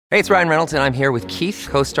Hey, it's Ryan Reynolds, and I'm here with Keith,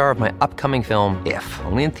 co-star of my upcoming film, If,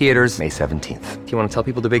 only in theaters May 17th. Do you want to tell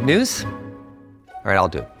people the big news? All right, I'll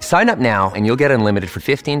do it. Sign up now and you'll get unlimited for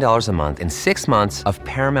 $15 a month and 6 months of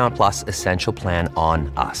Paramount Plus Essential Plan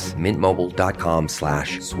on us.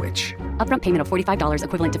 MintMobile.com/switch. Upfront payment of $45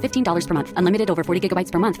 equivalent to $15 per month. Unlimited over 40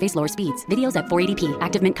 gigabytes per month. Face lower speeds. Videos at 480p.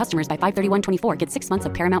 Active Mint customers by 531.24 get 6 months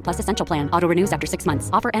of Paramount Plus Essential Plan. Auto renews after 6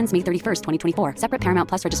 months. Offer ends May 31st, 2024. Separate Paramount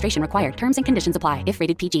Plus registration required. Terms and conditions apply if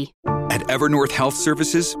rated PG. At Evernorth Health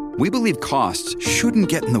Services, we believe costs shouldn't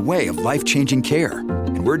get in the way of life-changing care,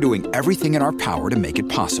 and we're doing everything in our power to make it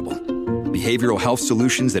possible. Behavioral health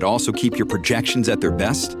solutions that also keep your projections at their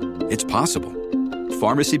best? It's possible.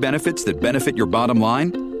 Pharmacy benefits that benefit your bottom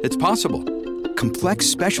line? It's possible. Complex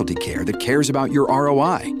specialty care that cares about your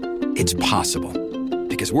ROI? It's possible.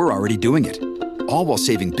 Because we're already doing it. All while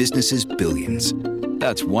saving businesses billions.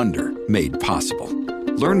 That's Wonder made possible.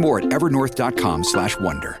 Learn more at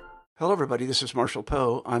evernorth.com/wonder. Hello, everybody. This is Marshall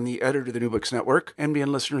Poe. I'm the editor of the New Books Network.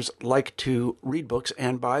 NBN listeners like to read books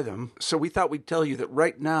and buy them. So we thought we'd tell you that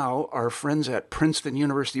right now, our friends at Princeton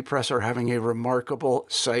University Press are having a remarkable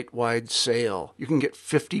site-wide sale. You can get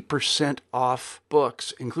 50% off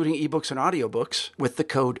books, including ebooks and audiobooks, with the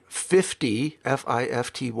code 50,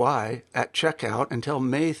 F-I-F-T-Y, at checkout until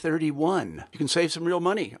May 31. You can save some real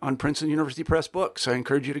money on Princeton University Press books. I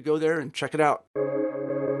encourage you to go there and check it out.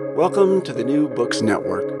 Welcome to the New Books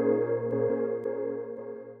Network.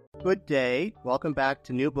 Good day. Welcome back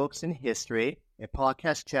to New Books in History, a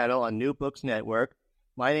podcast channel on New Books Network.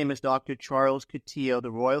 My name is Dr. Charles Coutinho of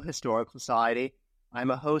the Royal Historical Society.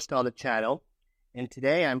 I'm a host on the channel, and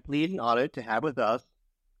today I'm pleased and honored to have with us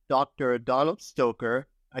Dr. Donald Stoker,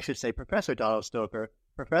 I should say Professor Donald Stoker.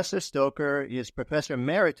 Professor Stoker is Professor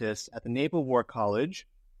Emeritus at the Naval War College,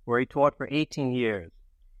 where he taught for 18 years.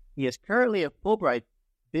 He is currently a Fulbright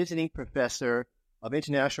visiting professor of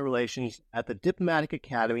International Relations at the Diplomatic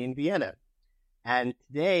Academy in Vienna. And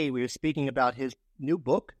today we are speaking about his new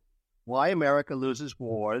book, Why America Loses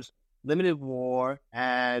Wars, Limited War,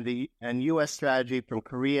 and U.S. Strategy from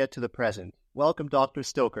Korea to the Present. Welcome, Dr.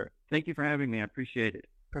 Stoker. Thank you for having me. I appreciate it.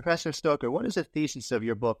 Professor Stoker, what is the thesis of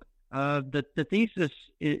your book? The thesis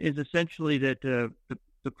is essentially that the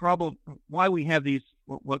problem, why we have these,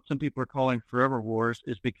 what some people are calling forever wars,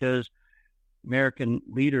 is because American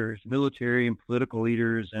leaders, military and political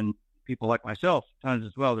leaders, and people like myself, sometimes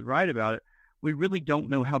as well, that write about it, we really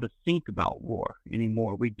don't know how to think about war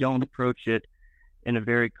anymore. We don't approach it in a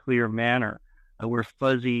very clear manner. We're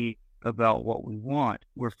fuzzy about what we want.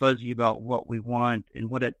 We're fuzzy about what we want and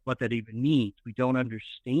what that even means. We don't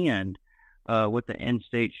understand what the end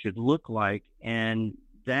state should look like, and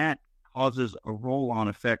that causes a roll-on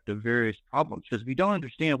effect of various problems. Because if you don't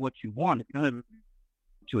understand what you want, if you don't have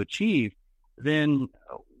to achieve, then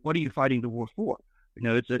what are you fighting the war for? You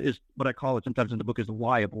know, it's what I call it sometimes in the book is the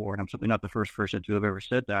why of war, and I'm certainly not the first person to have ever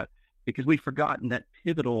said that, because we've forgotten that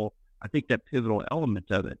pivotal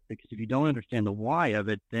element of it. Because if you don't understand the why of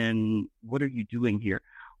it, then what are you doing here?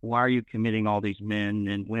 Why are you committing all these men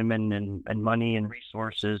and women and money and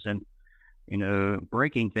resources and, you know,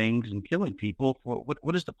 breaking things and killing people?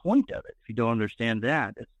 What is the point of it? If you don't understand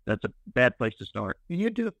that, that's a bad place to start. Can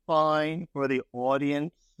you define for the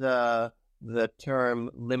audience the term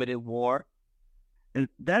limited war? And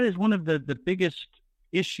that is one of the biggest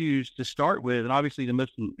issues to start with, and obviously the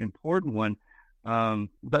most important one.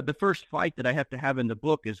 But the first fight that I have to have in the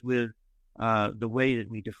book is with the way that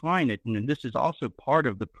we define it. And this is also part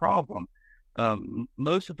of the problem.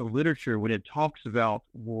 Most of the literature, when it talks about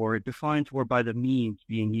war, it defines war by the means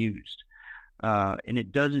being used. And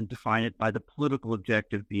it doesn't define it by the political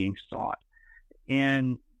objective being sought.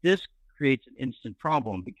 And this creates an instant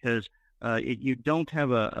problem because you don't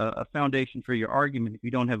have a foundation for your argument if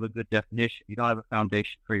you don't have a good definition. You don't have a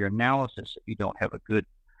foundation for your analysis if you don't have a good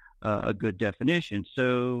definition.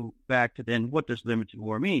 So back to then, what does limited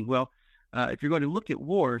war mean? Well, if you're going to look at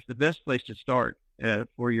wars, the best place to start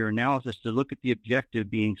for your analysis is to look at the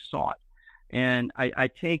objective being sought. And I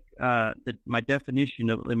take my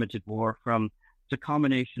definition of limited war from the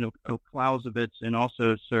combination of Clausewitz and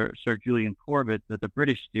also Sir Julian Corbett, the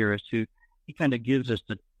British theorist, who he kind of gives us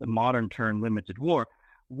the modern term limited war.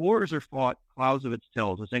 Wars are fought, Clausewitz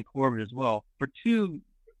tells us, and Corbett as well, for two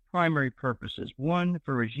primary purposes. One,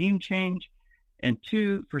 for regime change, and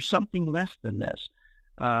two, for something less than this.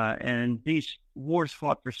 And these wars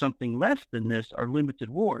fought for something less than this are limited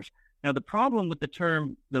wars. Now, the problem with the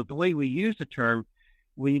term, the way we use the term,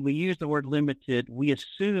 we use the word limited, we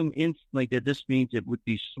assume instantly that this means it would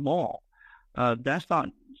be small. That's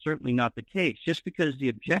certainly not the case. Just because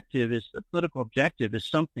the political objective is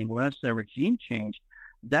something less than regime change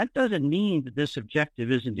that doesn't mean that this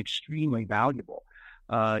objective isn't extremely valuable.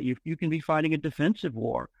 You can be fighting a defensive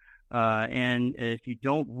war, and if you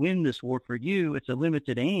don't win this war for you, it's a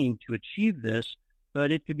limited aim to achieve this,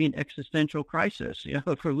 but it could be an existential crisis,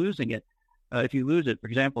 for losing it. If you lose it, for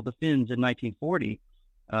example, the Finns in 1940,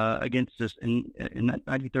 against this in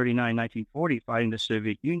 1939, 1940, fighting the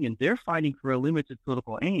Soviet Union, they're fighting for a limited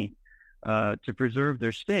political aim to preserve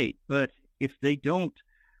their state. But if they don't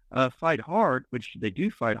fight hard, which they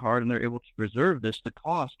do fight hard, and they're able to preserve this, the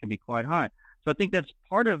cost can be quite high. So I think that's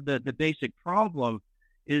part of the basic problem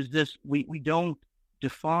is this, we don't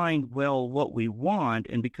define well what we want,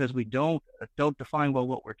 and because we don't define well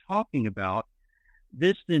what we're talking about,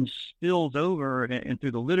 this then spills over and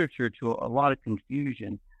through the literature to a lot of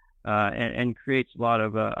confusion and creates a lot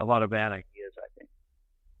of bad ideas, I think.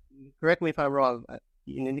 Correct me if I'm wrong.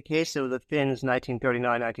 In the case of the Finns, 1939,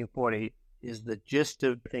 1940, is the gist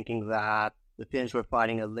of thinking that the Finns were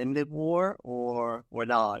fighting a limited war or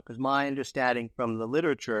not? Because my understanding from the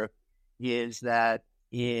literature is that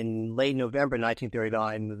in late November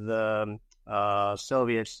 1939, the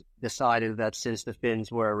Soviets decided that since the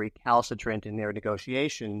Finns were recalcitrant in their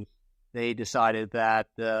negotiations, they decided that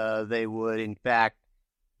they would, in fact,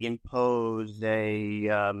 impose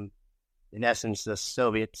in essence, a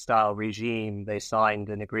Soviet-style regime. They signed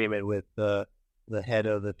an agreement with the head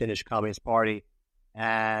of the Finnish Communist Party,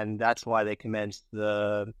 and that's why they commenced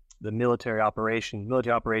the military operation.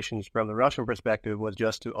 Military operations, from the Russian perspective, was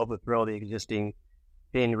just to overthrow the existing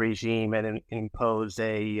Finn regime and impose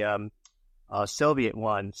a Soviet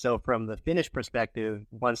one. So from the Finnish perspective,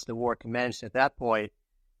 once the war commenced at that point,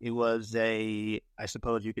 it was I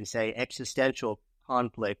suppose you can say, existential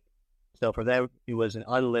conflict. So for them, it was an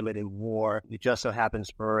unlimited war. It just so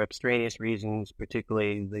happens, for extraneous reasons,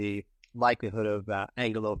 particularly the likelihood of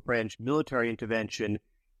Anglo-French military intervention,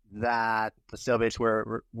 that the Soviets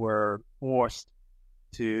were forced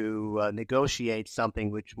to negotiate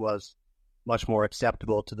something which was much more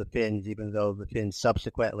acceptable to the Finns, even though the Finns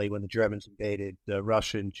subsequently, when the Germans invaded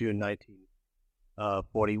Russia in June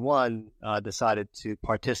 1941, decided to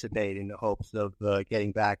participate in the hopes of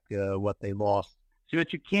getting back what they lost. So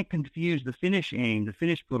that you can't confuse the Finnish aim, the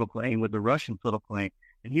Finnish political aim, with the Russian political aim.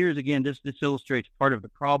 And here's again, this illustrates part of the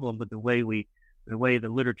problem with the way the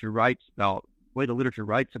literature writes about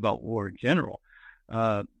war in general.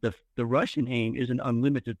 The Russian aim is an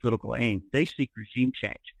unlimited political aim. They seek regime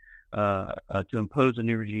change to impose a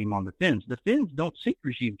new regime on the Finns. The Finns don't seek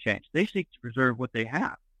regime change. They seek to preserve what they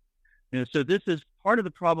have. So this is part of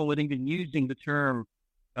the problem with even using the term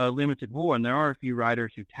limited war. And there are a few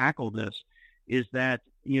writers who tackle this. Is that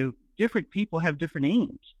different people have different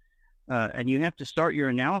aims, and you have to start your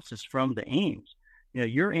analysis from the aims.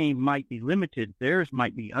 Your aim might be limited, theirs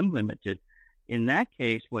might be unlimited. In that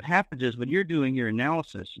case, what happens is when you're doing your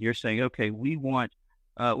analysis, you're saying, okay, we want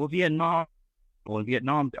Vietnam. Well, in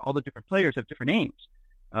Vietnam, all the different players have different aims.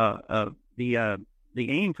 The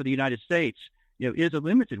aim for the United States, is a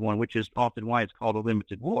limited one, which is often why it's called a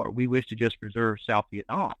limited war. We wish to just preserve South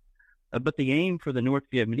Vietnam. But the aim for the North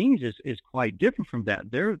Vietnamese is quite different from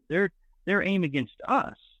that. Their aim against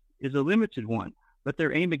us is a limited one, but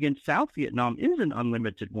their aim against South Vietnam is an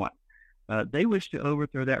unlimited one. They wish to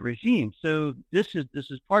overthrow that regime. So this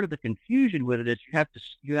is part of the confusion with it. Is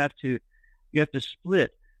you have to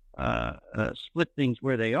split things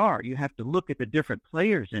where they are. You have to look at the different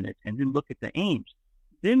players in it, and then look at the aims,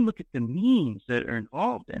 then look at the means that are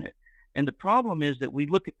involved in it. And the problem is that we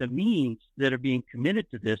look at the means that are being committed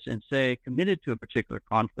to this and say committed to a particular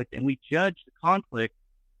conflict, and we judge the conflict,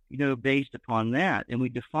 based upon that. And we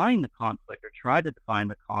define the conflict, or try to define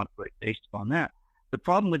the conflict based upon that. The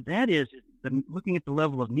problem with that is looking at the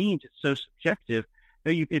level of means, it's so subjective.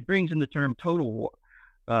 It brings in the term total war,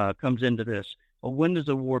 comes into this. Well, when does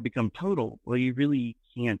a war become total? Well, you really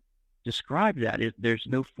can't describe that. There's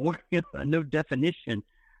no formula, no definition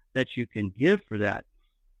that you can give for that.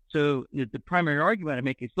 So the primary argument I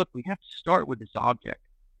make is, look, we have to start with this object,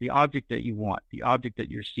 the object that you want, the object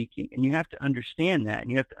that you're seeking. And you have to understand that.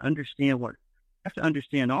 And you have to understand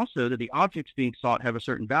also that the objects being sought have a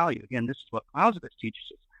certain value. Again, this is what Clausewitz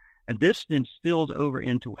teaches us. And this then spills over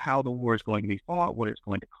into how the war is going to be fought, what it's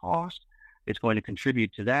going to cost. It's going to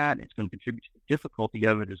contribute to that. It's going to contribute to the difficulty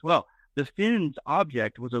of it as well. The Finns'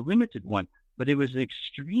 object was a limited one, but it was an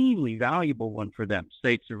extremely valuable one for them,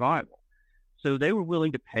 state survival. So they were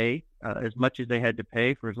willing to pay as much as they had to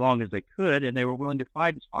pay for as long as they could, and they were willing to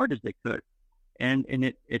fight as hard as they could. And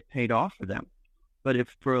it paid off for them. But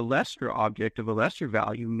if for a lesser object of a lesser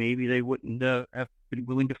value, maybe they wouldn't have been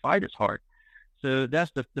willing to fight as hard. So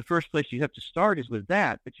that's the first place you have to start is with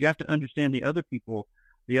that. But you have to understand the other people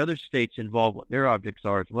the other states involved, what their objects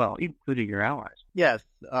are as well, including your allies. Yes.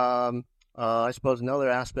 I suppose another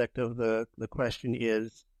aspect of the question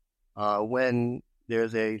is when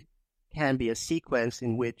can be a sequence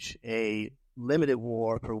in which a limited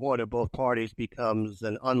war for one or both parties becomes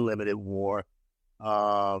an unlimited war.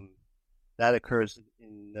 That occurs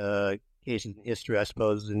in cases in history, I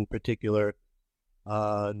suppose, in particular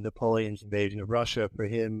Napoleon's invasion of Russia. For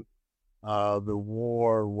him, the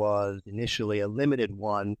war was initially a limited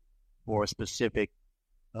one for specific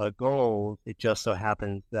goals. It just so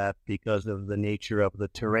happens that because of the nature of the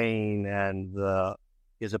terrain and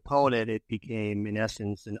his opponent, it became, in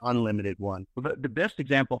essence, an unlimited one. Well, the best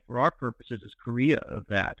example for our purposes is Korea of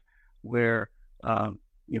that, where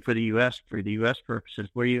for the U.S. purposes,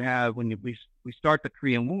 where you have when we start the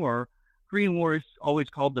Korean War. Korean War is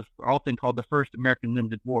often called the first American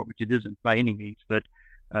limited war, which it isn't by any means, but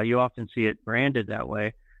you often see it branded that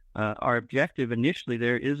way. Our objective initially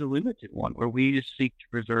there is a limited one, where we just seek to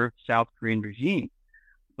preserve South Korean regime,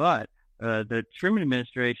 but the Truman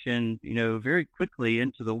administration, very quickly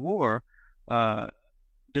into the war,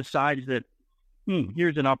 decides that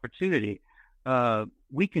here's an opportunity.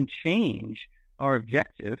 We can change our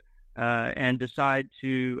objective and decide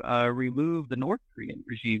to remove the North Korean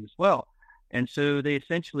regime as well. And so they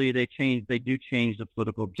do change the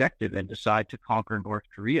political objective and decide to conquer North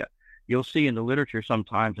Korea. You'll see in the literature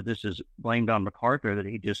sometimes that this is blamed on MacArthur, that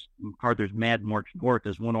MacArthur's mad march north,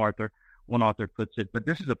 as one author puts it. But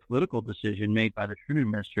this is a political decision made by the Truman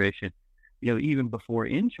administration, even before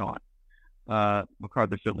Incheon.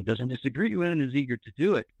 MacArthur certainly doesn't disagree with it and is eager to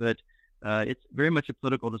do it, but it's very much a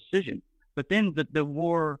political decision. But then the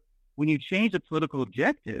war, when you change the political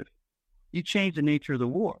objective, you change the nature of the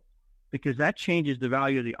war, because that changes the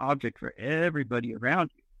value of the object for everybody around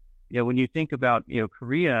you. When you think about,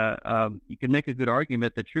 Korea, you can make a good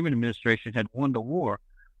argument that Truman administration had won the war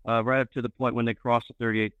right up to the point when they crossed the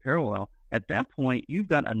 38th parallel. At that point, you've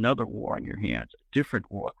got another war on your hands, a different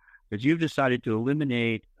war, because you've decided to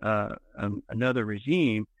eliminate another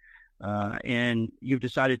regime, and you've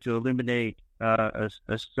decided to eliminate a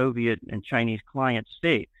Soviet and Chinese client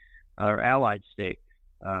state or allied state.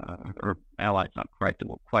 Or allied's not quite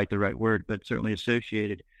the right word, but certainly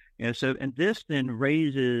associated. And this then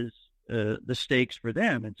raises the stakes for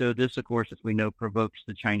them. And so this, of course, as we know, provokes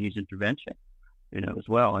the Chinese intervention, as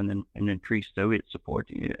well, and increased Soviet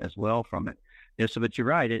support as well from it. But you're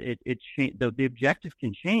right. The objective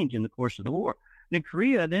can change in the course of the war. And in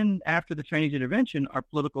Korea, then after the Chinese intervention, our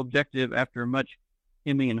political objective, after much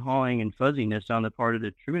hemming and hawing and fuzziness on the part of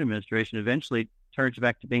the Truman administration, eventually turns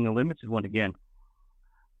back to being a limited one again.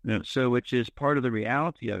 Which is part of the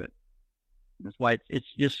reality of it. That's why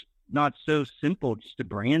it's just not so simple just to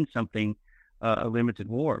brand something a limited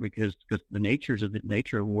war, because the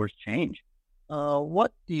nature of wars change.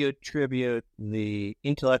 What do you attribute the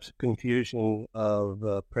intellectual confusion of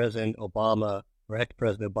President Obama or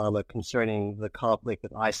ex-President Obama concerning the conflict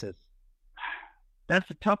with ISIS? That's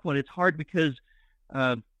a tough one. It's hard because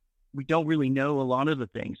we don't really know a lot of the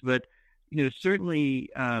things, but certainly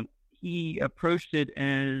he approached it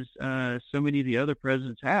as so many of the other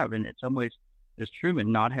presidents have, and in some ways, as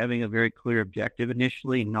Truman, not having a very clear objective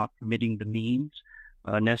initially, not committing the means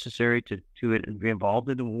necessary to be involved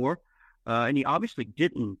in the war, and he obviously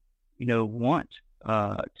didn't, want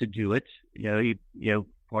to do it.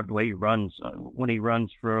 Part of the way he runs when he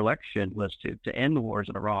runs for election was to end the wars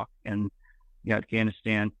in Iraq and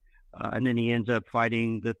Afghanistan. And then he ends up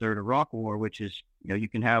fighting the Third Iraq War, which is, you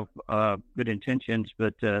can have good intentions,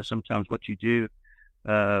 but sometimes what you do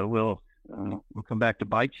will come back to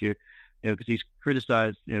bite you. Because he's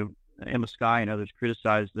criticized, Emma Skye and others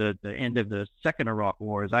criticized the end of the Second Iraq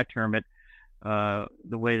War, as I term it,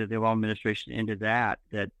 the way that the Obama administration ended that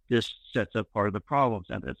this sets up part of the problems,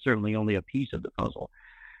 and that's certainly only a piece of the puzzle.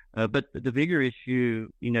 But the bigger issue,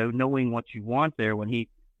 knowing what you want there, when he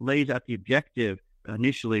lays out the objective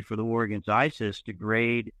initially for the war against ISIS,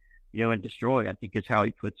 degrade, and destroy, I think is how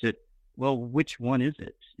he puts it. Well, which one is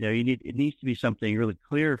it? It needs to be something really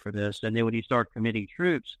clear for this. And then when you start committing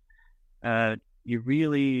troops, you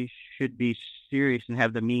really should be serious and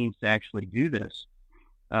have the means to actually do this.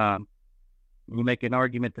 You make an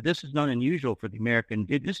argument that this is not unusual for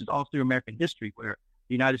this is all through American history, where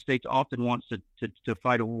the United States often wants to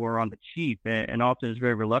fight a war on the cheap, and often is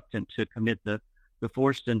very reluctant to commit the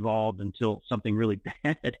force involved until something really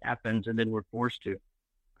bad happens, and then we're forced to.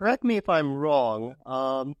 Correct me if I'm wrong,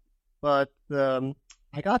 but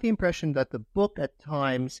I got the impression that the book at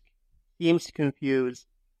times seems to confuse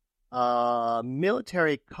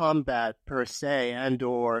military combat per se and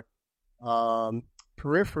or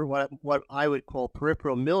peripheral, what I would call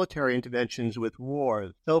peripheral military interventions with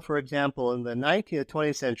wars. So, for example, in the 19th,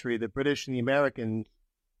 20th century, the British and the Americans,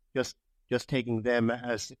 just taking them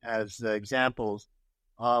as examples,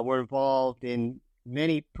 were involved in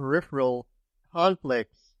many peripheral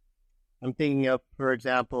conflicts. I'm thinking of, for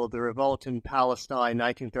example, the revolt in Palestine,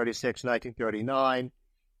 1936, 1939,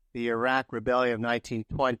 the Iraq Rebellion of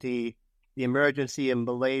 1920, the emergency in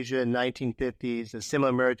Malaysia in 1950s, a similar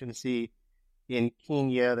emergency in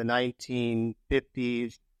Kenya, the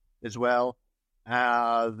 1950s as well,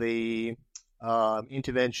 the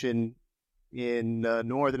intervention in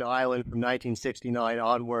Northern Ireland from 1969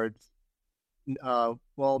 onwards.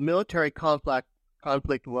 While military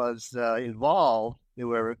conflict was involved, there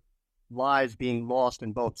were lives being lost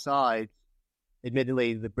on both sides.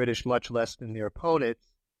 Admittedly, the British much less than their opponents.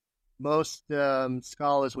 Most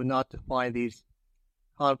scholars would not define these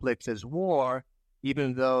conflicts as war,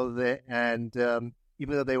 even though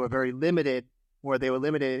they were very limited, or they were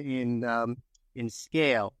limited in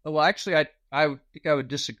scale. Well, actually, I think I would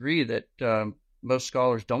disagree that most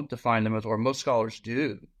scholars don't define them as, or most scholars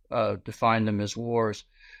do define them as wars.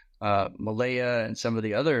 Malaya and some of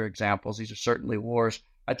the other examples, these are certainly wars.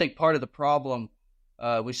 I think part of the problem,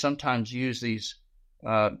 we sometimes use these,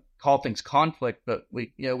 call things conflict, but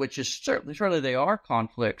which is certainly they are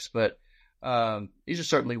conflicts, but these are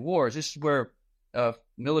certainly wars. This is where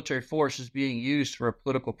military force is being used for a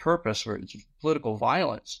political purpose, or it's political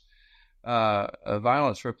violence,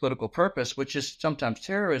 violence for a political purpose, which is sometimes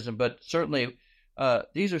terrorism, but certainly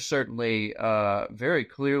these are certainly very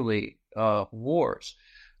clearly wars.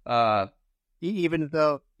 Even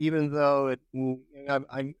though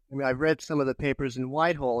I've read some of the papers in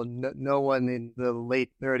Whitehall, and no one in the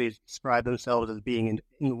late 30s described themselves as being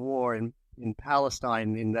in war in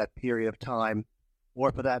Palestine in that period of time,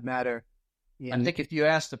 or for that matter. I think if you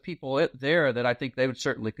ask the people there, that I think they would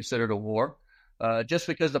certainly consider it a war. Just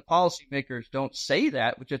because the policymakers don't say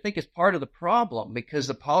that, which I think is part of the problem, because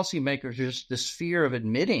the policymakers, there's this fear of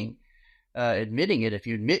admitting it. If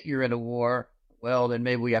you admit you're in a war, well, then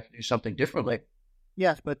maybe we have to do something differently.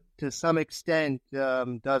 Yes, but to some extent,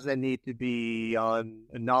 does there need to be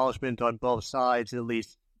acknowledgement on both sides, at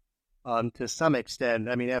least to some extent?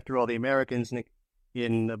 I mean, after all, the Americans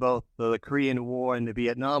in both the Korean War and the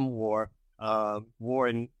Vietnam War, war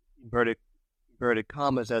in inverted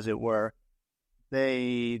commas, as it were,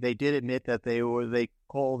 they did admit that they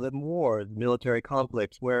called them wars, military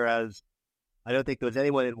conflicts, whereas I don't think there was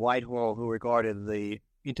anyone in Whitehall who regarded the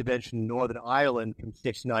intervention in Northern Ireland from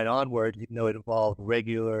 1969 onwards, even though it involved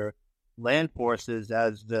regular land forces,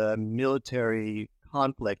 as the military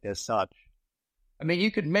conflict as such. I mean,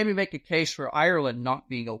 you could maybe make a case for Ireland not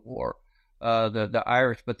being a war, the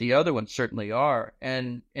Irish, but the other ones certainly are.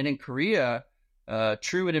 And in Korea,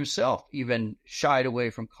 Truman himself even shied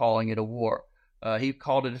away from calling it a war. He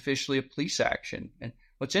called it officially a police action. And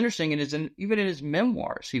what's interesting is even in his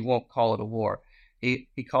memoirs, he won't call it a war.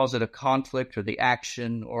 He calls it a conflict, or the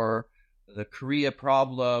action, or the Korea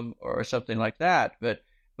problem, or something like that. But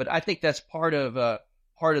I think that's part of the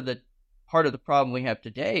problem we have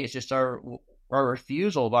today, is just our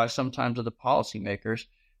refusal by sometimes of the policymakers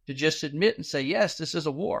to just admit and say, yes, this is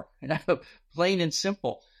a war, and plain and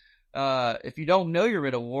simple. If you don't know you're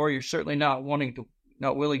in a war, you're certainly not willing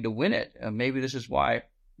to win it. Maybe this is why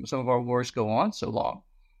some of our wars go on so long.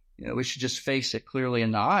 We should just face it clearly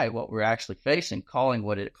in the eye, what we're actually facing, call it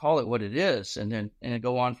what it is, and then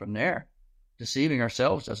go on from there. Deceiving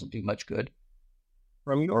ourselves doesn't do much good.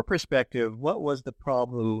 From your perspective, what was the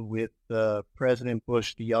problem with President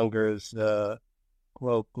Bush the Younger's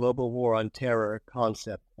quote, global war on terror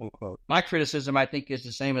concept, unquote? My criticism, I think, is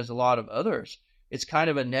the same as a lot of others. It's kind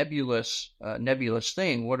of a nebulous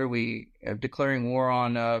thing. What are we declaring war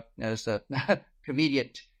on, as the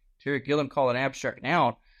comedian Terry Gilliam called an abstract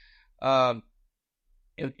noun?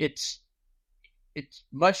 It's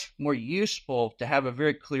much more useful to have a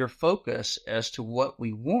very clear focus as to what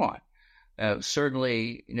we want.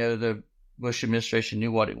 Certainly, the Bush administration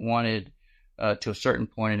knew what it wanted to a certain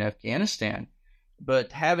point in Afghanistan,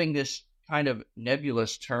 but having this kind of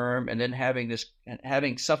nebulous term, and then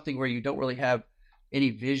having something where you don't really have any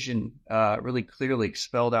vision, really clearly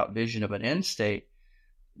spelled out vision of an end state,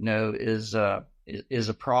 is a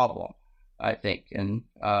problem, I think. And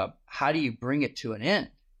how do you bring it to an end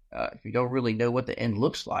if you don't really know what the end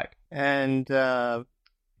looks like? And for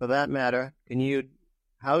that matter,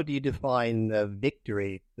 how do you define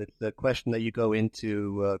victory? That's a question that you go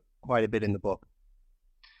into quite a bit in the book.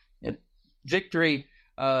 Victory,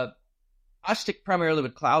 I stick primarily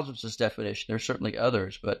with Clausius's definition. There's certainly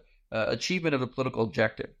others, but achievement of a political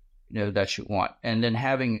objective that you want, and then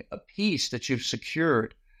having a peace that you've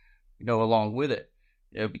secured, along with it.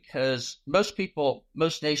 Because most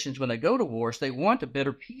nations, when they go to wars, they want a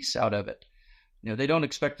better peace out of it. They don't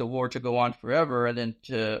expect the war to go on forever and then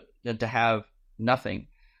to have nothing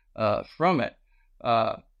from it.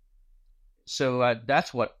 So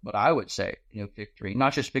that's what I would say. Victory,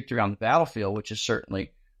 not just victory on the battlefield, which is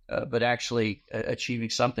certainly, but actually achieving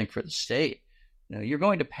something for the state. You're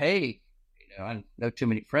going to pay. I know too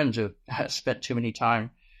many friends who have spent so much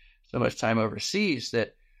time overseas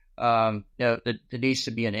that there needs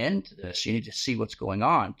to be an end to this. You need to see what's going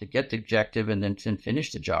on to get the objective and then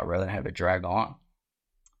finish the job rather than have it drag on.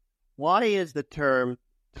 Why is the term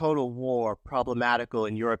total war problematical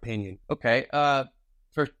in your opinion? Okay,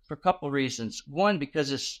 for a couple of reasons. One,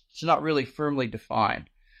 because it's not really firmly defined,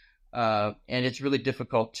 and it's really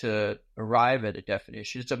difficult to arrive at a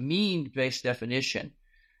definition. It's a means-based definition,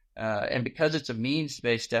 and because it's a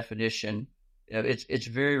means-based definition, it's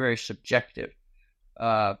very, very subjective.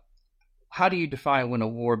 How do you define when a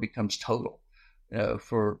war becomes total? You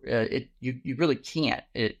really can't.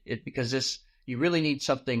 Because you really need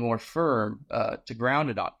something more firm to ground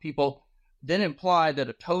it on. People then imply that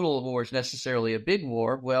a total war is necessarily a big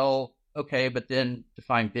war. Well, okay, but then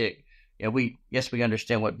define big. We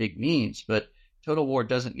understand what big means, but total war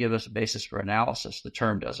doesn't give us a basis for analysis. The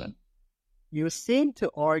term doesn't. You seem to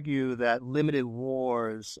argue that limited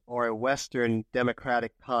wars are a Western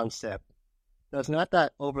democratic concept. Does not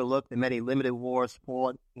that overlook the many limited wars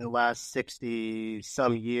fought in the last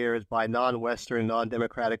 60-some years by non-Western,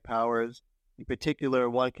 non-democratic powers? In particular,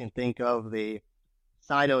 one can think of the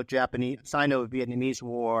Sino-Vietnamese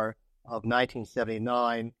War of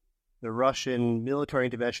 1979, the Russian military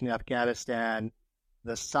intervention in Afghanistan,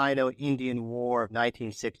 the Sino-Indian War of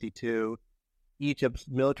 1962, Egypt's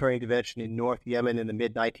military intervention in North Yemen in the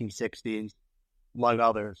mid-1960s, among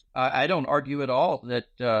others. I don't argue at all that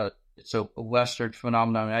it's a Western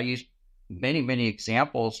phenomenon. I use many, many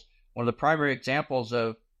examples. One of the primary examples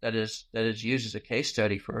of that is used as a case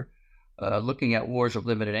study for looking at wars of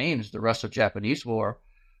limited aims, the Russo-Japanese War,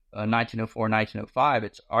 1904-1905.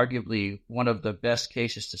 It's arguably one of the best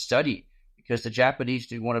cases to study because the Japanese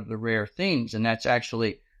do one of the rare things, and that's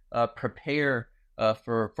actually prepare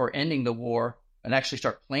for ending the war and actually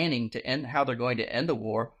start planning to end how they're going to end the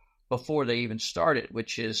war before they even start it,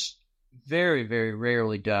 which is very, very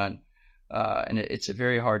rarely done, and it's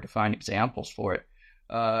very hard to find examples for it.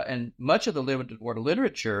 And much of the limited war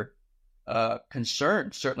literature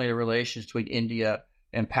concerns certainly the relations between India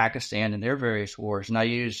and Pakistan and their various wars, and I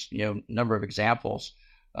use a number of examples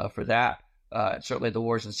for that. Certainly the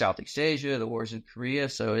wars in Southeast Asia, the wars in Korea.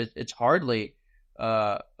 So it's hardly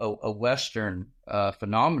a Western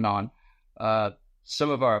phenomenon. Some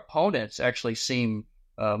of our opponents actually seem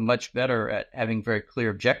much better at having very clear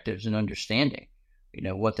objectives and understanding,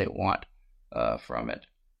 what they want from it.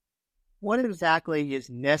 What exactly is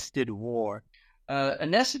nested war? A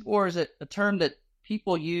nested war is a term that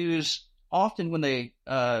people use often when they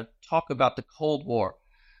talk about the Cold War,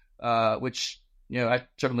 which I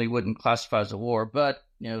certainly wouldn't classify as a war, but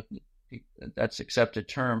that's an accepted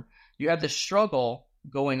term. You have this struggle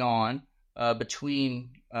going on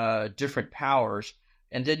between different powers,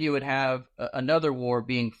 and then you would have another war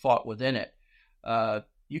being fought within it.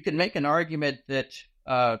 You can make an argument that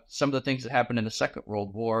some of the things that happened in the Second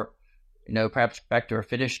World War, perhaps back to our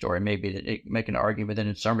Finnish story, maybe that it make an argument that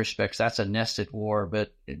in some respects that's a nested war,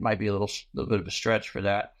 but it might be a little bit of a stretch for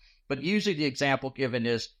that. But usually the example given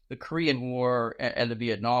is the Korean War and the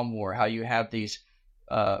Vietnam War, how you have these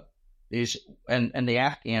and the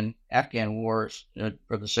Afghan wars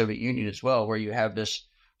for the Soviet Union as well, where you have this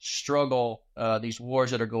struggle, these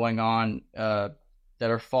wars that are going on that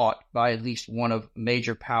are fought by at least one of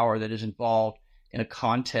major power that is involved in a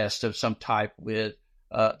contest of some type with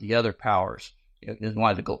the other powers. Is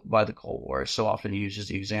why the Cold War is so often used as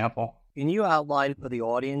the example. Can you outline for the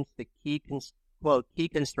audience the key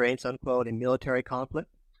constraints, unquote, in military conflict?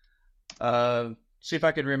 See if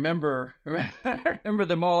I can remember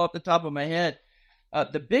them all off the top of my head.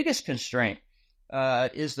 The biggest constraint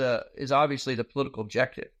is obviously the political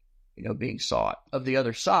objective, being sought of the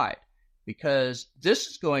other side, because this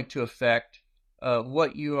is going to affect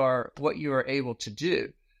what you are able to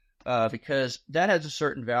do, because that has a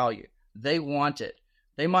certain value. They want it.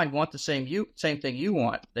 They might want the same thing you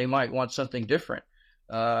want. They might want something different,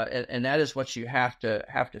 and that is what you have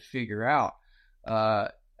to figure out,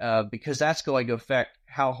 because that's going to affect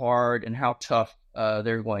how hard and how tough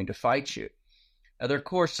they're going to fight you. There are, of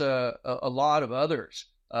course, a lot of others.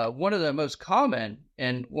 One of the most common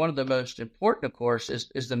and one of the most important, of course,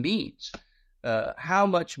 is the means. How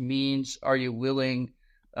much means are you willing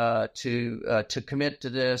to commit to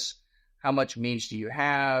this? How much means do you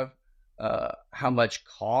have? How much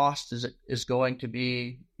cost is going to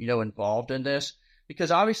be, involved in this?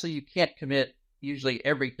 Because obviously you can't commit usually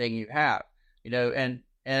everything you have, and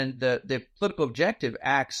the political objective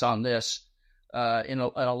acts on this in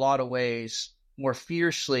a lot of ways more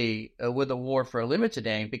fiercely with a war for a limited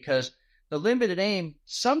aim, because the limited aim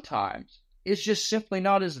sometimes is just simply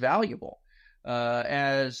not as valuable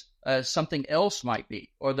as something else might be,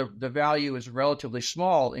 or the value is relatively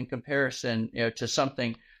small in comparison to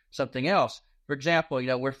something else. For example,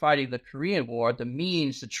 we're fighting the Korean War. The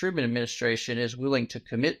means the Truman administration is willing to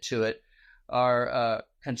commit to it are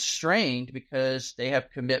constrained because they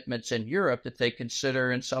have commitments in Europe that they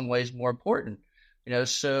consider in some ways more important.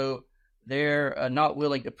 So they're not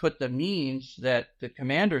willing to put the means that the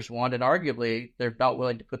commanders want, and arguably they're not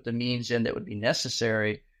willing to put the means in that would be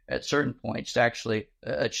necessary at certain points to actually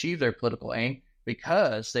achieve their political aim,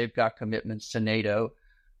 because they've got commitments to NATO,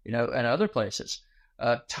 and other places.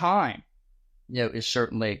 Time, is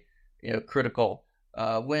certainly, critical.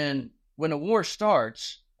 When a war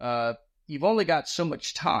starts, you've only got so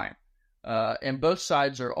much time, and both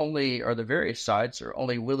sides the various sides are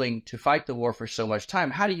only willing to fight the war for so much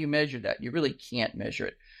time. How do you measure that? You really can't measure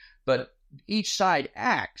it. But each side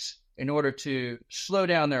acts in order to slow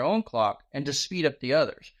down their own clock and to speed up the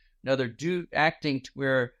others. Now they're acting to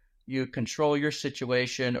where you control your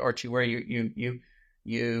situation, or to where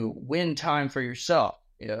you win time for yourself.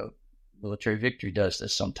 Military victory does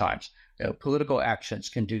this sometimes. Political actions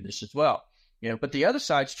can do this as well. But the other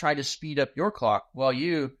side's trying to speed up your clock while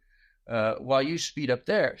you speed up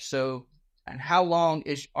theirs. So, and how long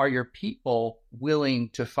are your people willing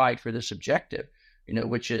to fight for this objective?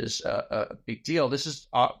 Which is a big deal. This is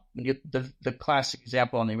the classic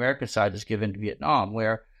example on the American side is given to Vietnam,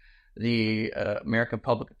 where the American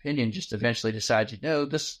public opinion just eventually decides,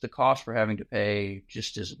 the cost we're having to pay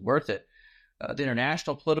just isn't worth it. The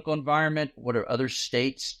international political environment, what are other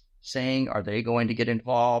states saying? Are they going to get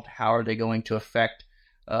involved? How are they going to affect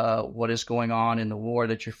what is going on in the war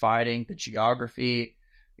that you're fighting? The geography,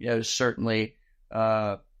 is certainly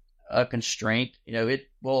a constraint.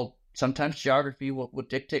 Sometimes geography will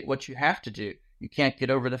dictate what you have to do. You can't get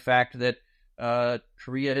over the fact that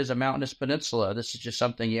Korea is a mountainous peninsula. This is just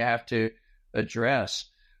something you have to address.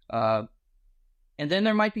 And then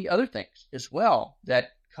there might be other things as well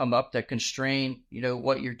that come up that constrain,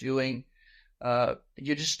 what you're doing.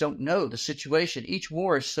 You just don't know the situation. Each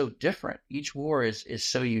war is so different. Each war is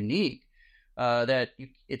so unique that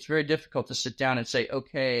it's very difficult to sit down and say,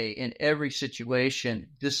 okay, in every situation,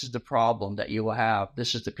 this is the problem that you will have.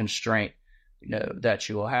 This is the constraint, that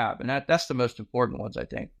you will have. And that's the most important ones, I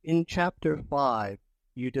think. In Chapter 5,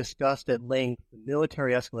 you discussed at length the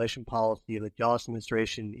military escalation policy of the Johnson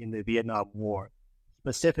administration in the Vietnam War,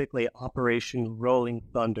 specifically Operation Rolling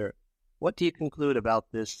Thunder. What do you conclude about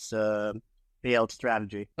this failed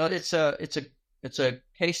strategy? Well, it's a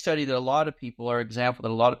case study that a lot of people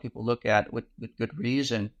look at with good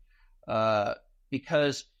reason,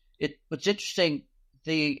 because what's interesting,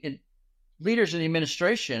 leaders in the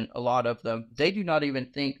administration, a lot of them, they do not even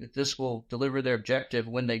think that this will deliver their objective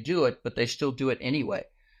when they do it, but they still do it anyway.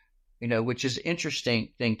 Which is an interesting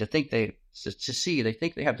thing to think to see. They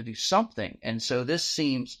think they have to do something, and so this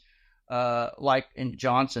seems like in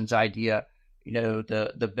Johnson's idea,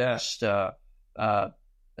 the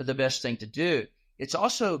best thing to do. It's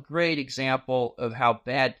also a great example of how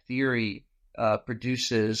bad theory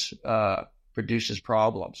produces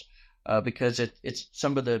problems, because it's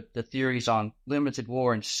some of the theories on limited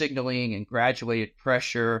war and signaling and graduated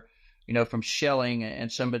pressure, from Schelling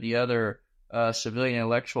and some of the other civilian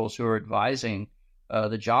intellectuals who are advising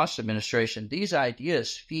the Johnson administration. These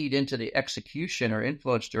ideas feed into the execution, or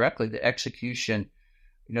influence directly the execution,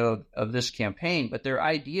 of this campaign. But they're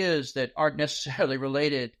ideas that aren't necessarily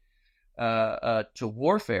related to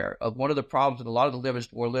warfare. One of the problems with a lot of the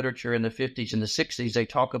limited war literature in the 50s and the 60s, they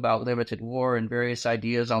talk about limited war and various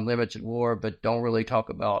ideas on limited war, but don't really talk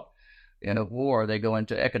about war. They go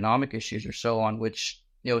into economic issues or so on, which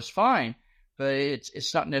is fine, but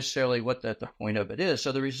it's not necessarily what the point of it is.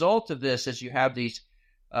 So the result of this is you have these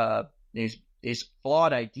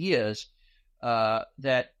flawed ideas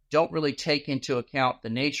that don't really take into account the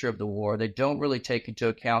nature of the war. They don't really take into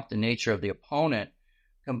account the nature of the opponent,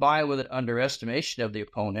 combined with an underestimation of the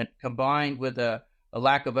opponent, combined with a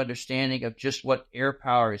lack of understanding of just what air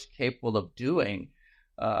power is capable of doing.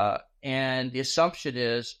 And the assumption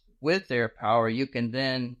is, with air power, you can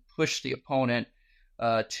then push the opponent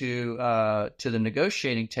to the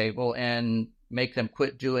negotiating table and make them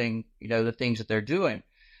quit doing, the things that they're doing.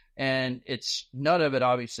 And none of it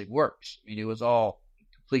obviously works. It was all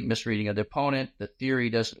complete misreading of the opponent. The theory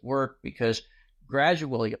doesn't work because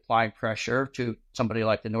gradually applying pressure to somebody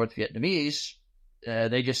like the North Vietnamese,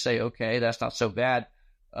 they just say, okay, that's not so bad.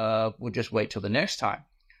 We'll just wait till the next time.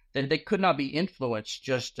 Then they could not be influenced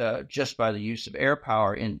just by the use of air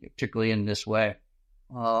power, particularly in this way.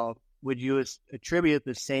 Would you attribute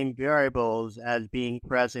the same variables as being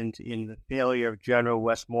present in the failure of General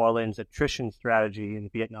Westmoreland's attrition strategy in the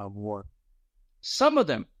Vietnam War? Some of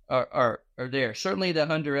them are there. Certainly,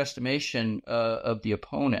 the underestimation of the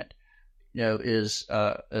opponent, is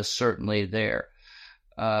certainly there.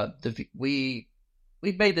 We've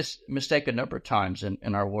made this mistake a number of times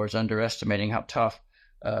in our wars, underestimating how tough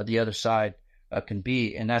the other side can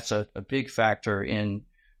be, and that's a big factor in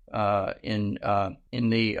the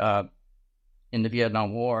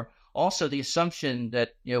Vietnam War. Also, the assumption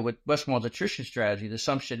that with Westmoreland's attrition strategy, the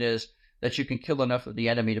assumption is that you can kill enough of the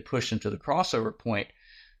enemy to push them to the crossover point.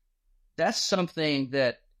 That's something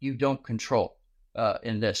that you don't control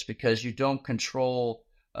in this, because you don't control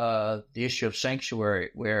the issue of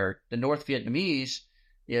sanctuary, where the North Vietnamese,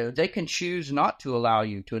 they can choose not to allow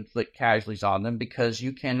you to inflict casualties on them because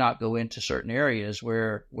you cannot go into certain areas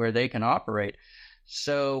where they can operate.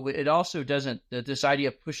 So it also doesn't, this idea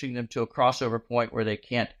of pushing them to a crossover point where they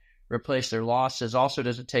can't replace their losses also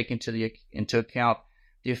doesn't take into account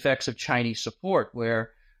the effects of Chinese support,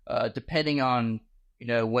 where depending on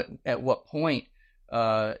at what point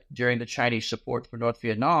during the Chinese support for North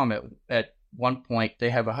Vietnam, at one point they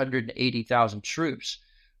have 180,000 troops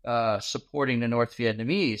supporting the North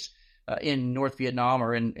Vietnamese in North Vietnam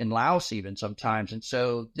or in Laos even sometimes, and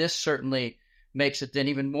so this certainly makes it then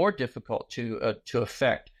even more difficult to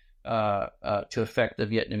affect the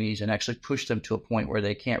Vietnamese and actually push them to a point where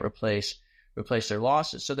they can't replace their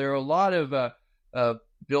losses. So there are a lot of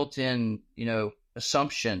built-in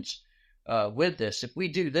assumptions with this. If we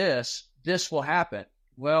do this, this will happen.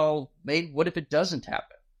 Well, maybe what if it doesn't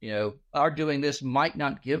happen? Our doing this might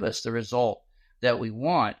not give us the result that we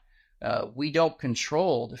want. We don't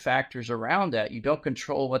control the factors around that. You don't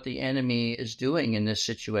control what the enemy is doing in this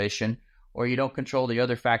situation, or you don't control the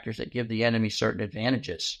other factors that give the enemy certain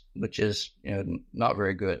advantages, which is not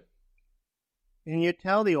very good. Can you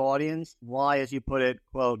tell the audience why, as you put it,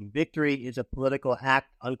 quote, victory is a political act,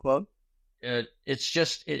 unquote? It's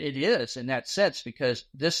just, it is in that sense, because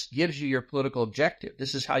this gives you your political objective.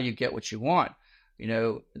 This is how you get what you want.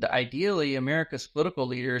 Ideally, America's political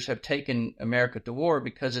leaders have taken America to war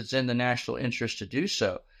because it's in the national interest to do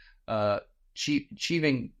so.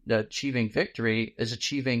 Achieving victory is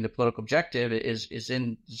achieving the political objective is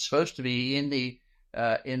supposed to be in the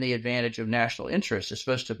advantage of national interest. It's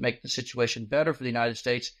supposed to make the situation better for the United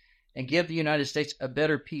States and give the United States a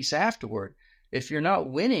better peace afterward. If you're not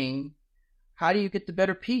winning, how do you get the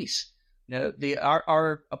better peace?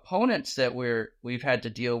 Our opponents that we've had to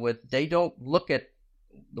deal with, they don't look at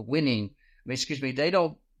the winning. They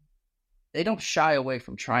don't shy away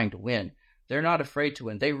from trying to win. They're not afraid to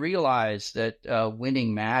win. They realize that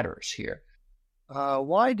winning matters here.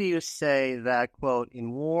 Why do you say that, quote,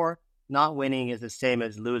 in war, not winning is the same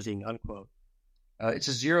as losing, unquote? It's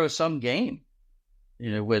a zero-sum game,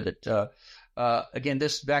 with it. Again,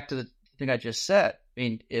 this back to the thing I just said.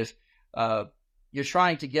 If you're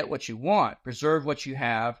trying to get what you want, preserve what you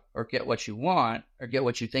have, or get what you want, or get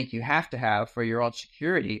what you think you have to have for your own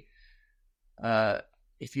security,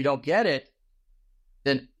 if you don't get it,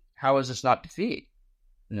 then how is this not defeat?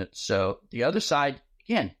 So the other side,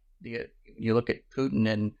 again, you look at Putin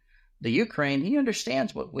and the Ukraine, he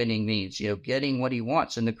understands what winning means, getting what he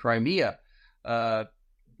wants in the Crimea.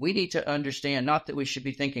 We need to understand, not that we should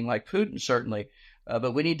be thinking like Putin, certainly,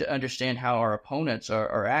 but we need to understand how our opponents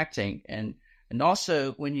are acting. And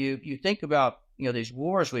also, when you think about these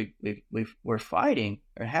wars we're fighting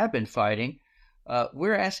or have been fighting,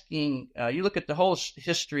 we're asking. You look at the whole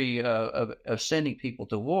history of sending people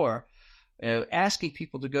to war, asking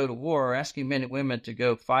people to go to war, asking men and women to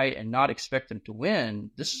go fight and not expect them to win.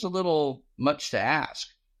 This is a little much to ask.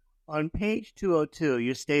 On page 202,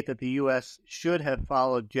 you state that the U.S. should have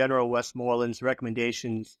followed General Westmoreland's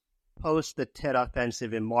recommendations post the Tet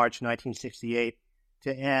Offensive in March 1968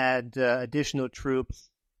 to add additional troops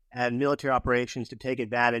and military operations to take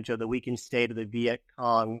advantage of the weakened state of the Viet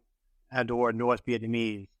Cong and or North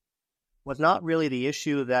Vietnamese. Was not really the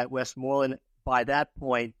issue that Westmoreland, by that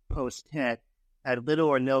point, post-Tet, had little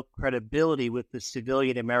or no credibility with the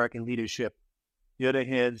civilian American leadership due to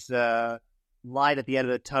his light at the end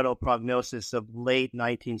of the tunnel prognosis of late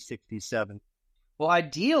 1967? Well,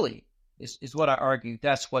 ideally, is what I argue.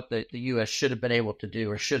 That's what the U.S. should have been able to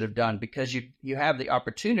do or should have done, because you have the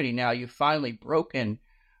opportunity now. You've finally broken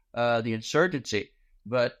the insurgency.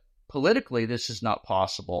 But politically, this is not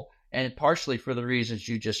possible, and partially for the reasons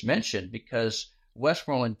you just mentioned, because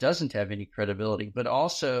Westmoreland doesn't have any credibility, but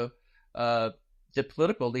also the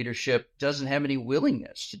political leadership doesn't have any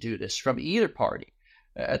willingness to do this from either party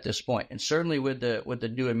at this point. And certainly with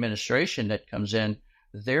the new administration that comes in,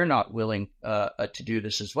 they're not willing to do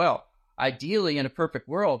this as well. Ideally, in a perfect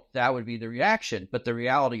world, that would be the reaction. But the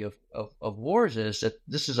reality of wars is that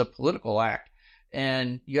this is a political act.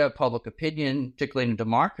 And you have public opinion, particularly in a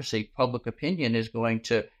democracy. Public opinion is going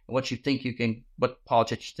to, what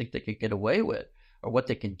politicians think they can get away with, or what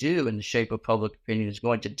they can do in the shape of public opinion is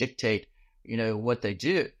going to dictate, what they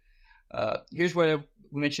do. Here's where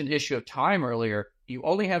we mentioned the issue of time earlier. You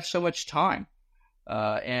only have so much time.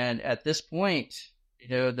 And at this point,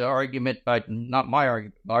 the argument not my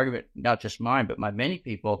argument, not just mine, but by many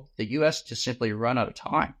people, the U.S. just simply run out of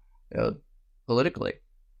time, politically,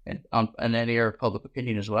 and that area of public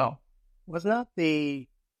opinion as well. Was not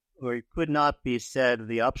or it could not be said,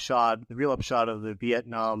 the real upshot of the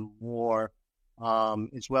Vietnam War,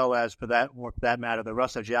 as well as for that matter, the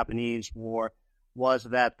Russo-Japanese War, was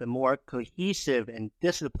that the more cohesive and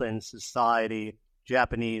disciplined society,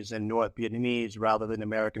 Japanese and North Vietnamese rather than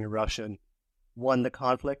American and Russian, won the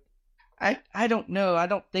conflict? I don't know. I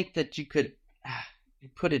don't think that you could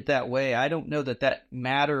put it that way. I don't know that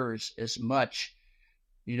matters as much,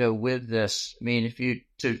 with this. I mean, you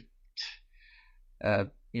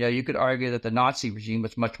could argue that the Nazi regime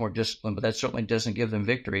was much more disciplined, but that certainly doesn't give them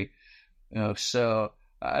victory. So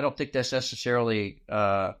I don't think that's necessarily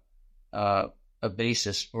a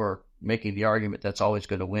basis for making the argument that's always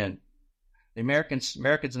going to win. The Americans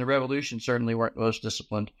in the Revolution certainly weren't most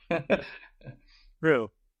disciplined.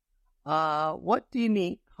 True. What do you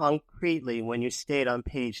mean concretely when you state on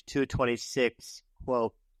page 226,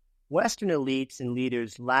 quote, Western elites and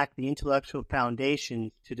leaders lack the intellectual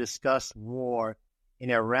foundations to discuss war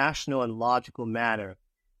in a rational and logical manner,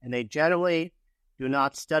 and they generally do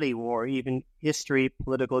not study war, even history.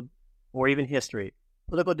 Political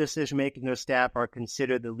decision-making in their staff are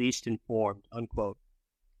considered the least informed, unquote.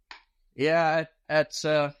 Yeah, that's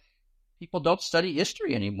people don't study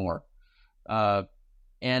history anymore. And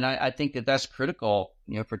I think that's critical,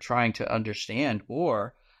 for trying to understand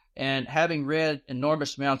war. And having read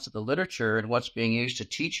enormous amounts of the literature and what's being used to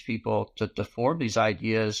teach people to form these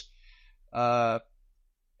ideas,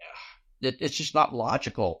 it's just not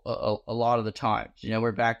logical a lot of the times.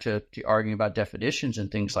 We're back to arguing about definitions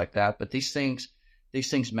and things like that, but these things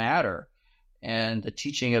matter. And the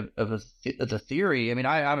teaching of the theory, I mean,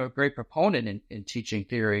 I'm a great proponent in teaching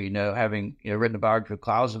theory, having written a biography of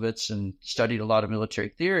Clausewitz and studied a lot of military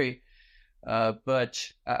theory.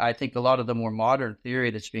 But I think a lot of the more modern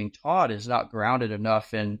theory that's being taught is not grounded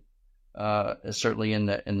enough in, certainly in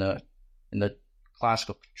the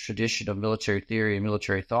classical tradition of military theory and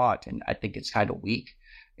military thought. And I think it's kind of weak,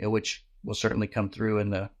 which will certainly come through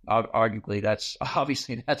arguably that's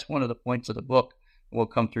one of the points of the book. Will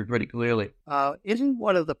come through pretty clearly. Isn't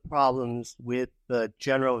one of the problems with the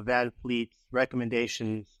General Van Fleet's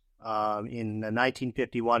recommendations in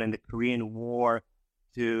 1951 in the Korean War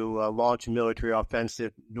to launch a military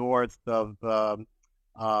offensive north of the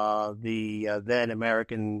then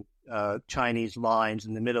American Chinese lines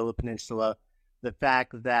in the middle of the peninsula, the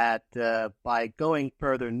fact that by going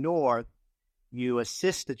further north, you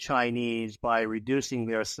assist the Chinese by reducing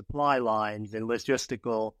their supply lines and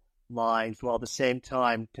logistical lines, while at the same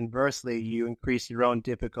time, conversely, you increase your own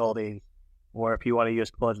difficulties, or if you want to use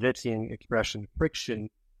Clausewitzian expression, friction,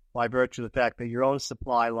 by virtue of the fact that your own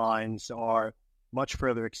supply lines are much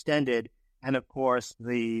further extended, and of course,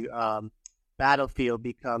 the battlefield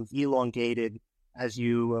becomes elongated as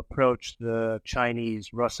you approach the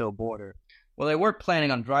Chinese-Russo border. Well, they weren't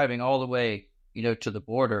planning on driving all the way, to the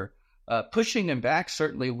border. Pushing them back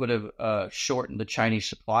certainly would have shortened the Chinese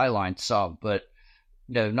supply line some, but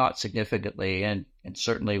not significantly, and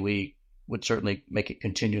certainly we would certainly make it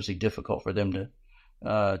continuously difficult for them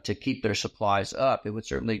to keep their supplies up. It would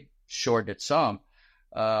certainly shorten it some.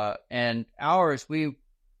 And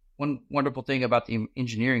one wonderful thing about the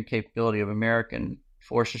engineering capability of American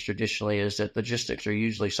forces traditionally is that logistics are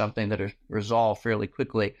usually something that are resolved fairly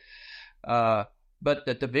quickly. But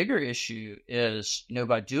that the bigger issue is,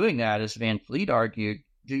 by doing that, as Van Fleet argued,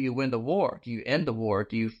 do you win the war? Do you end the war?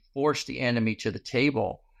 Do you force the enemy to the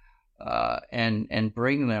table and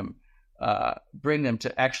bring them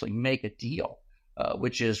to actually make a deal,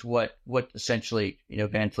 which is what essentially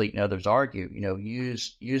Van Fleet and others argue.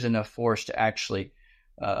 Use enough force to actually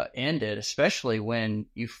end it, especially when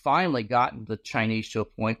you've finally gotten the Chinese to a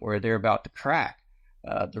point where they're about to crack.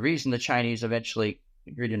 The reason the Chinese eventually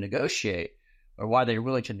agreed to negotiate or why they're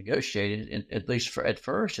willing to negotiate it, at least at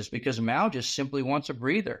first, is because Mao just simply wants a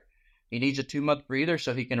breather. He needs a 2-month breather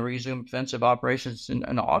so he can resume offensive operations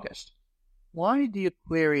in August. Why do you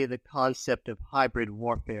query the concept of hybrid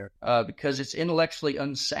warfare? Because it's intellectually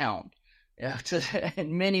unsound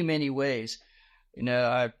in many, many ways.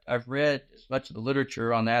 I've read as much of the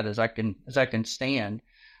literature on that as I can stand.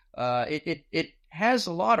 It has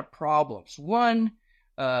a lot of problems. One,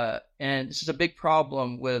 and this is a big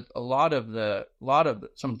problem with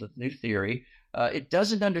some of the new theory. It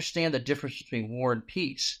doesn't understand the difference between war and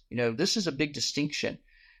peace. This is a big distinction,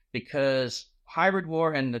 because hybrid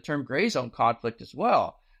war and the term gray zone conflict as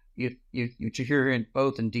well. You hear in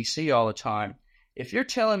both in D.C. all the time. If you're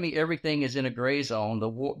telling me everything is in a gray zone,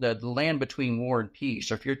 the land between war and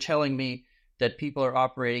peace, or if you're telling me that people are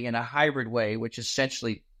operating in a hybrid way, which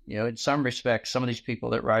essentially, in some respects, some of these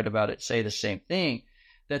people that write about it say the same thing,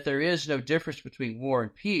 that there is no difference between war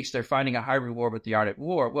and peace. They're fighting a hybrid war, but they aren't at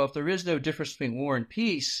war. Well, if there is no difference between war and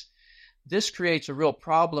peace, this creates a real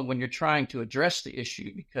problem when you're trying to address the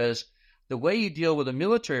issue, because the way you deal with a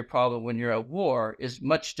military problem when you're at war is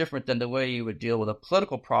much different than the way you would deal with a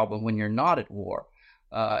political problem when you're not at war.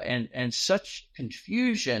 And such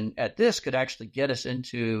confusion at this could actually get us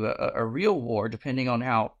into a real war, depending on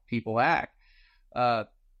how people act.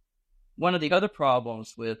 One of the other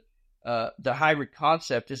problems with the hybrid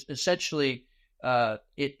concept is essentially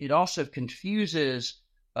it also confuses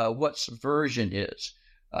what subversion is,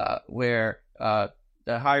 where the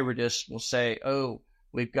hybridists will say, oh,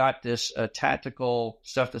 we've got this tactical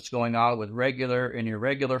stuff that's going on with regular and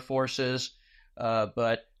irregular forces,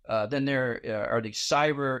 but then there are these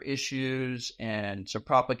cyber issues and some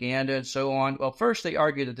propaganda and so on. Well, first they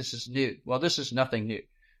argue that this is new. Well, this is nothing new.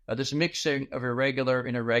 This mixing of irregular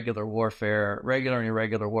and irregular warfare, regular and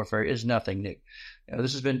irregular warfare, is nothing new.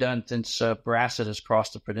 This has been done since Brasidas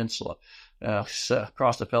crossed the peninsula,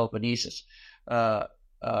 across the Peloponnesus.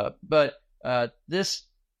 But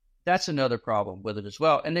that's another problem with it as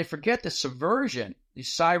well. And they forget the subversion,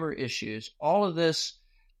 these cyber issues. All of this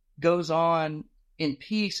goes on in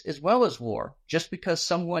peace as well as war. Just because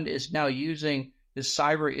someone is now using this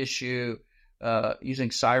cyber issue, using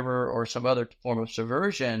cyber or some other form of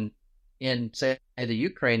subversion in, say, the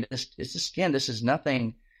Ukraine, this is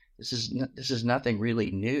nothing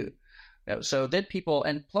really new. So then people,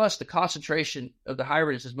 and plus the concentration of the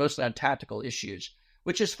hybrids is mostly on tactical issues,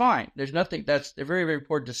 which is fine. There's nothing they're very, very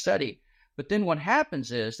important to study. But then what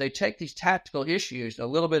happens is they take these tactical issues, a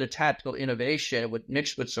little bit of tactical innovation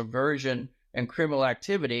mixed with subversion and criminal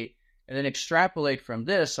activity, and then extrapolate from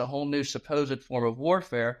this a whole new supposed form of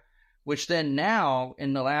warfare, which then now,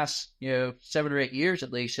 in the last 7 or 8 years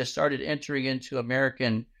at least, has started entering into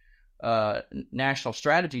American national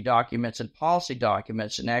strategy documents and policy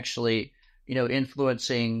documents, and actually,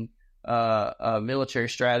 influencing military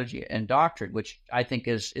strategy and doctrine, which I think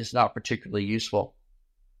is not particularly useful.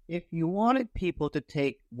 If you wanted people to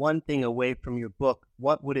take one thing away from your book,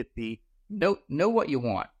 what would it be? Know what you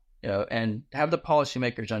want, and have the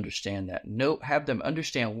policymakers understand that. Have them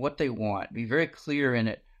understand what they want. Be very clear in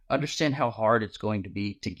it. Understand how hard it's going to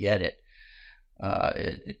be to get it.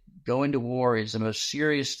 Going to war is the most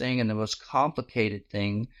serious thing and the most complicated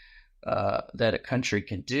thing that a country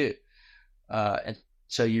can do. And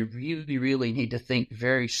so you really, really need to think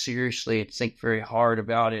very seriously and think very hard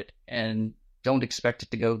about it, and don't expect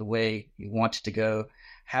it to go the way you want it to go.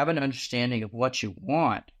 Have an understanding of what you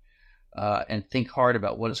want, and think hard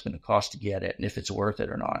about what it's going to cost to get it and if it's worth it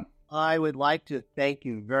or not. I would like to thank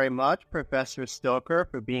you very much, Professor Stoker,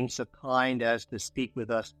 for being so kind as to speak with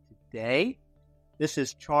us today. This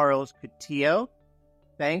is Charles Coutinho.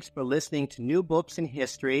 Thanks for listening to New Books in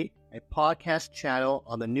History, a podcast channel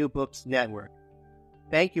on the New Books Network.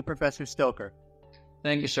 Thank you, Professor Stoker.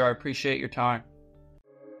 Thank you, sir. I appreciate your time.